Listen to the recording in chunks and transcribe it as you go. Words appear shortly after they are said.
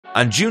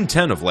On June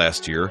 10 of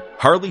last year,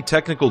 Harley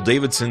Technical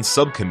Davidson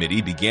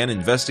Subcommittee began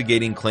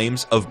investigating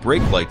claims of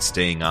brake lights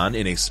staying on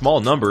in a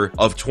small number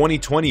of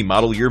 2020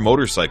 model year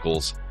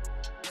motorcycles.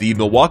 The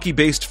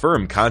Milwaukee-based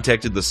firm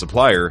contacted the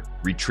supplier,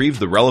 retrieved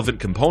the relevant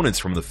components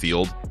from the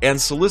field,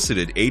 and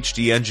solicited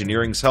HD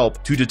Engineering's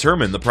help to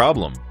determine the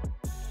problem.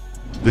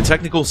 The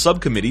Technical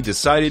Subcommittee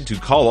decided to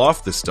call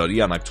off the study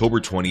on October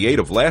 28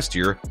 of last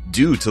year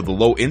due to the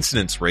low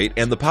incidence rate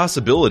and the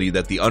possibility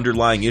that the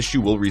underlying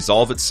issue will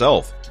resolve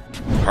itself.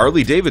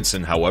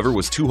 Harley-Davidson, however,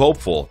 was too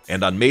hopeful,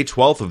 and on May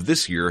 12th of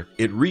this year,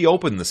 it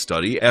reopened the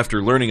study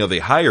after learning of a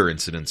higher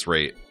incidence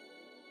rate.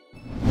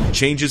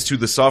 Changes to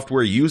the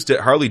software used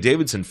at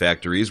Harley-Davidson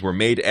factories were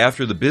made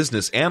after the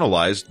business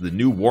analyzed the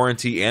new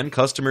warranty and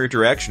customer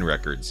interaction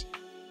records.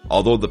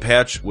 Although the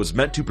patch was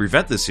meant to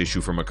prevent this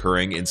issue from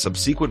occurring in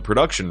subsequent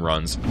production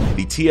runs,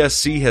 the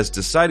TSC has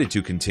decided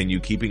to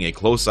continue keeping a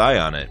close eye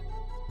on it.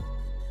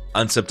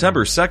 On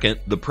September 2nd,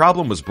 the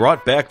problem was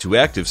brought back to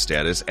active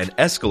status and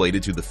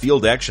escalated to the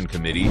Field Action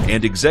Committee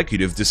and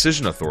Executive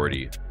Decision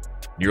Authority.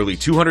 Nearly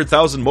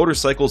 200,000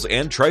 motorcycles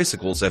and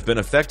tricycles have been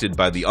affected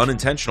by the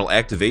unintentional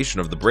activation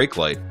of the brake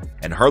light,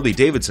 and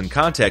Harley-Davidson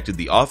contacted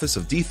the Office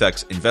of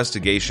Defects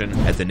Investigation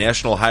at the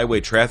National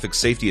Highway Traffic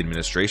Safety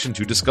Administration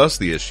to discuss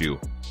the issue.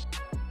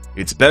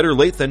 It's better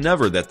late than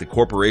never that the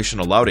corporation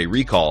allowed a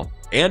recall,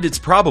 and it's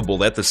probable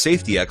that the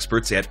safety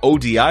experts at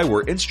ODI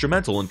were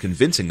instrumental in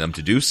convincing them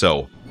to do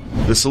so.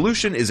 The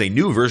solution is a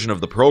new version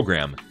of the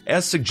program,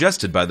 as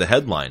suggested by the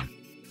headline.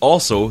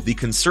 Also, the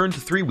concerned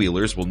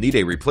three-wheelers will need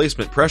a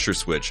replacement pressure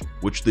switch,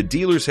 which the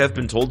dealers have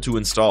been told to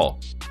install.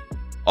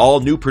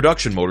 All new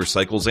production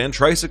motorcycles and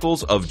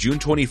tricycles of June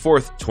 24,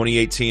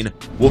 2018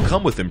 will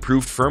come with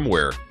improved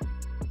firmware.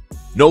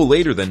 No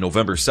later than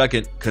November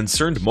 2nd,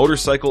 concerned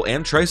motorcycle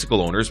and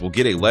tricycle owners will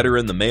get a letter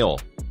in the mail.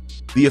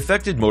 The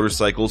affected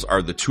motorcycles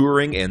are the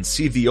Touring and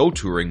CVO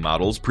Touring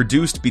models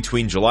produced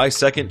between July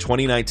 2,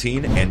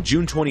 2019 and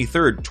June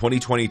 23,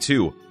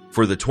 2022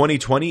 for the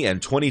 2020 and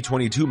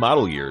 2022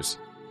 model years.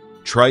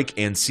 Trike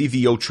and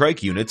CVO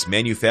Trike units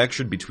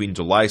manufactured between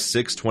July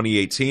 6,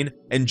 2018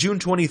 and June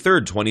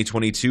 23,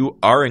 2022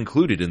 are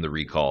included in the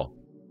recall.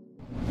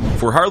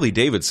 For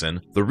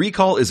Harley-Davidson, the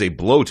recall is a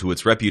blow to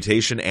its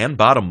reputation and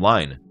bottom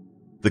line.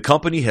 The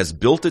company has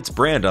built its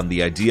brand on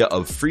the idea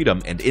of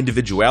freedom and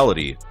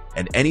individuality,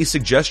 and any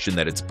suggestion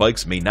that its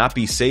bikes may not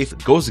be safe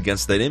goes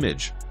against that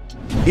image.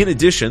 In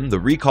addition, the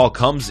recall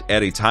comes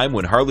at a time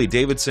when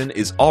Harley-Davidson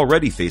is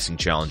already facing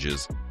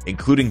challenges,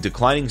 including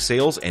declining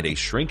sales and a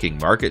shrinking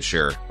market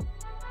share.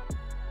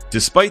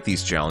 Despite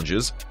these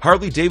challenges,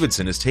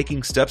 Harley-Davidson is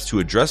taking steps to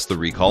address the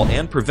recall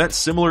and prevent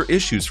similar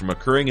issues from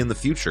occurring in the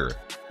future.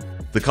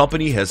 The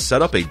company has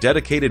set up a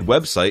dedicated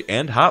website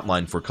and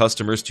hotline for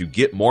customers to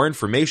get more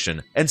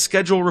information and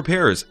schedule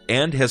repairs,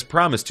 and has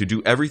promised to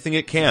do everything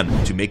it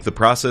can to make the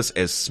process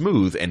as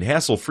smooth and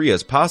hassle-free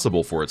as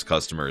possible for its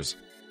customers.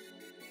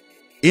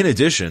 In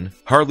addition,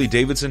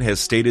 Harley-Davidson has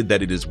stated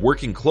that it is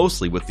working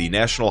closely with the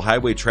National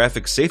Highway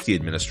Traffic Safety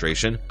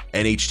Administration,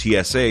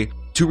 NHTSA,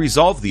 to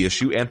resolve the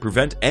issue and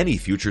prevent any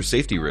future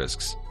safety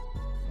risks.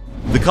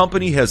 The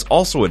company has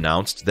also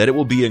announced that it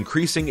will be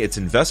increasing its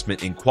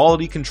investment in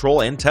quality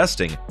control and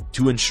testing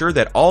to ensure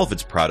that all of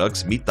its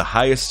products meet the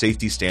highest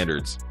safety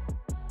standards.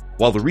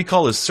 While the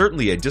recall is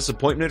certainly a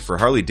disappointment for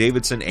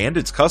Harley-Davidson and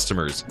its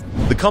customers,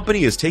 the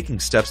company is taking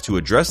steps to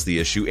address the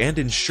issue and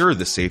ensure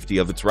the safety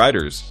of its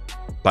riders.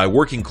 By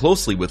working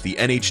closely with the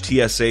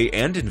NHTSA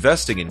and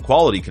investing in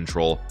quality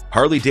control,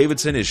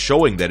 Harley-Davidson is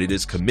showing that it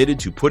is committed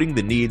to putting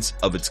the needs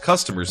of its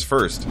customers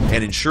first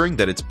and ensuring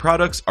that its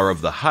products are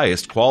of the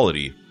highest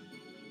quality.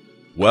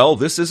 Well,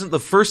 this isn't the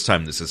first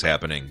time this is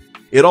happening.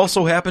 It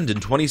also happened in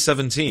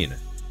 2017.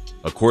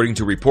 According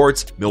to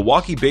reports,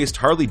 Milwaukee-based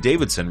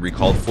Harley-Davidson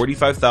recalled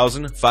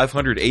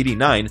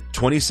 45,589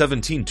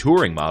 2017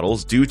 touring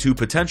models due to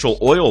potential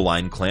oil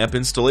line clamp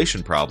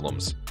installation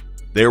problems.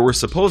 There were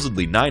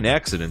supposedly 9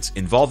 accidents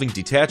involving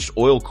detached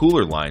oil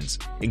cooler lines,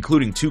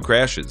 including 2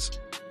 crashes.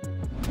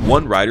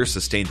 One rider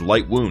sustained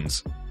light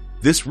wounds.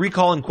 This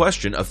recall in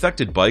question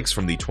affected bikes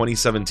from the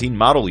 2017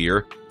 model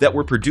year that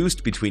were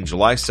produced between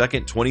July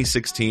 2,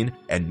 2016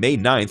 and May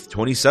 9,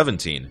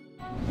 2017.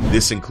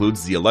 This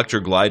includes the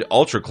Electroglide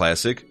Ultra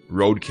Classic,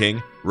 Road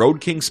King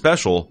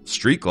Special,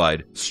 Street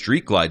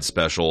Glide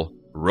Special,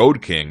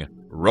 Road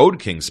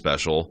King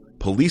Special,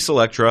 Police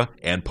Electra,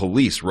 and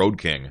Police Road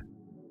King.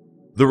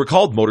 The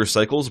recalled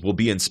motorcycles will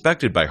be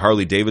inspected by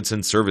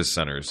Harley-Davidson service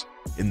centers.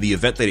 In the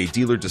event that a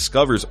dealer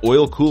discovers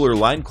oil cooler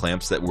line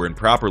clamps that were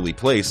improperly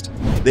placed,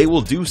 they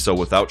will do so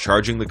without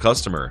charging the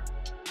customer.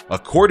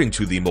 According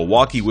to the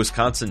Milwaukee,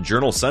 Wisconsin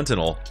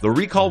Journal-Sentinel, the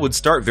recall would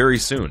start very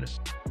soon.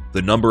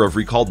 The number of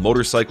recalled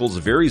motorcycles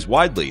varies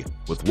widely,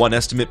 with one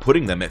estimate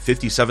putting them at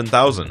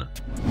 57,000.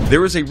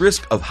 There is a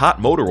risk of hot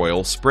motor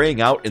oil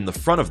spraying out in the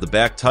front of the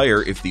back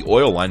tire if the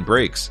oil line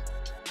breaks.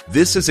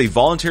 This is a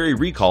voluntary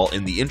recall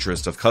in the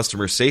interest of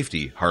customer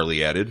safety,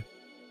 Harley added.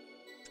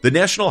 The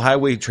National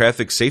Highway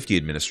Traffic Safety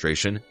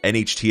Administration,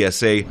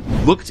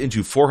 NHTSA, looked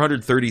into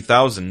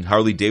 430,000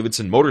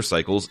 Harley-Davidson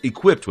motorcycles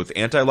equipped with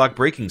anti-lock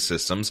braking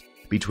systems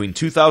between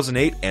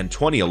 2008 and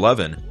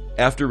 2011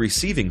 after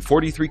receiving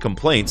 43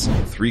 complaints,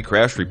 3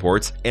 crash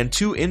reports, and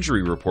 2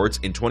 injury reports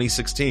in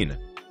 2016.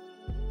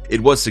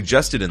 It was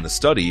suggested in the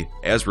study,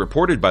 as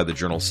reported by the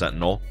journal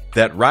Sentinel,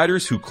 that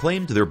riders who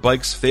claimed their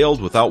bikes failed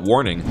without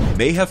warning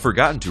may have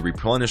forgotten to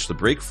replenish the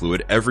brake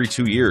fluid every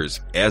 2 years,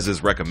 as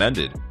is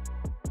recommended.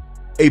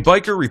 A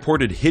biker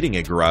reported hitting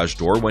a garage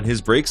door when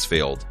his brakes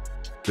failed.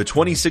 The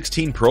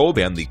 2016 probe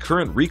and the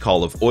current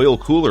recall of oil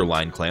cooler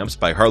line clamps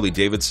by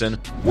Harley-Davidson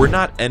were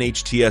not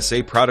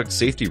NHTSA product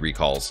safety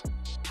recalls.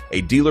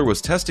 A dealer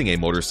was testing a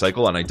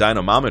motorcycle on a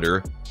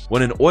dynamometer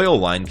when an oil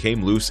line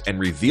came loose and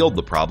revealed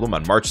the problem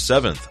on March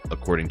 7th,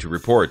 according to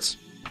reports.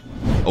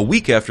 A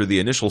week after the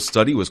initial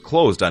study was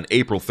closed on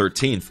April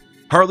 13th,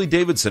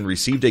 Harley-Davidson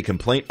received a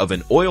complaint of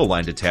an oil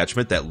line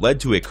detachment that led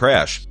to a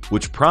crash,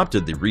 which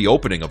prompted the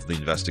reopening of the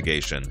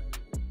investigation.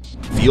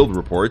 Field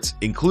reports,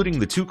 including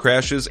the 2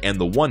 crashes and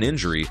the 1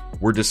 injury,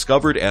 were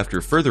discovered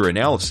after further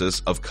analysis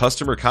of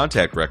customer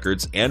contact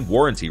records and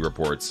warranty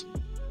reports.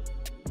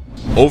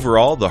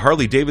 Overall, the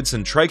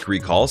Harley-Davidson trike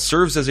recall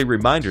serves as a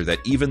reminder that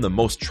even the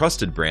most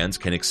trusted brands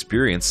can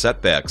experience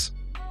setbacks.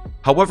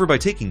 However, by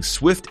taking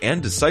swift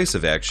and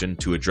decisive action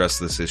to address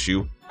this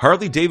issue,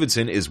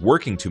 Harley-Davidson is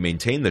working to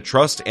maintain the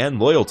trust and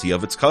loyalty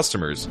of its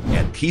customers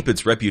and keep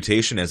its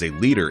reputation as a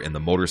leader in the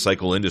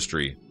motorcycle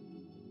industry.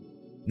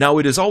 Now,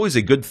 it is always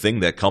a good thing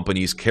that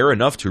companies care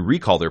enough to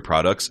recall their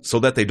products so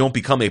that they don't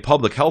become a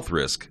public health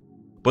risk.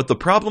 But the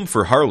problem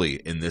for Harley,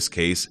 in this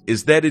case,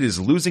 is that it is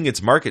losing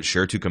its market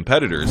share to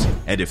competitors,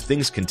 and if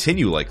things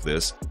continue like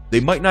this, they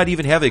might not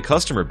even have a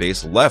customer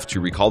base left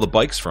to recall the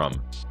bikes from.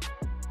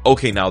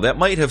 Okay, now that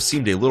might have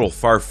seemed a little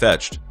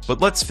far-fetched,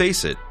 but let's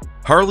face it,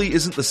 Harley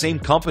isn't the same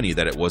company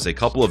that it was a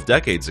couple of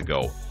decades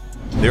ago.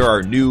 There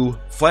are new,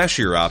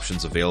 flashier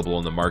options available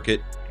in the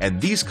market, and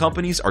these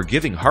companies are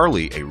giving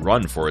Harley a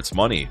run for its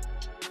money.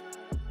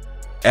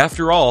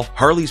 After all,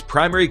 Harley's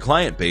primary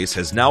client base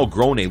has now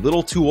grown a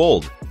little too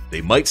old.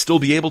 They might still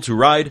be able to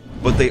ride,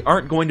 but they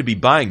aren't going to be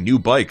buying new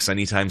bikes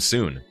anytime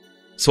soon.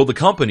 So the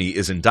company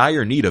is in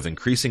dire need of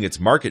increasing its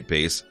market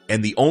base,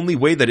 and the only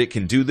way that it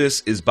can do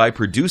this is by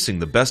producing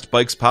the best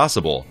bikes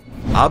possible,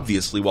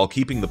 obviously while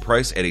keeping the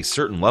price at a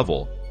certain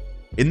level.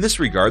 In this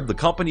regard, the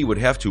company would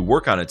have to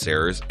work on its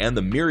errors and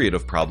the myriad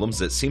of problems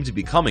that seem to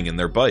be coming in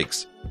their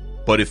bikes.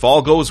 But if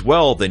all goes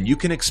well, then you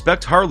can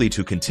expect Harley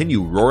to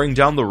continue roaring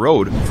down the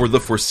road for the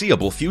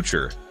foreseeable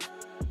future.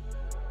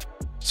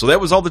 So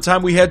that was all the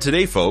time we had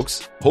today,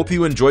 folks. Hope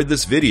you enjoyed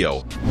this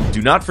video.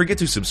 Do not forget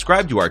to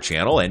subscribe to our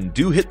channel and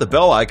do hit the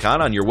bell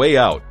icon on your way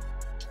out.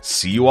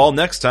 See you all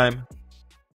next time.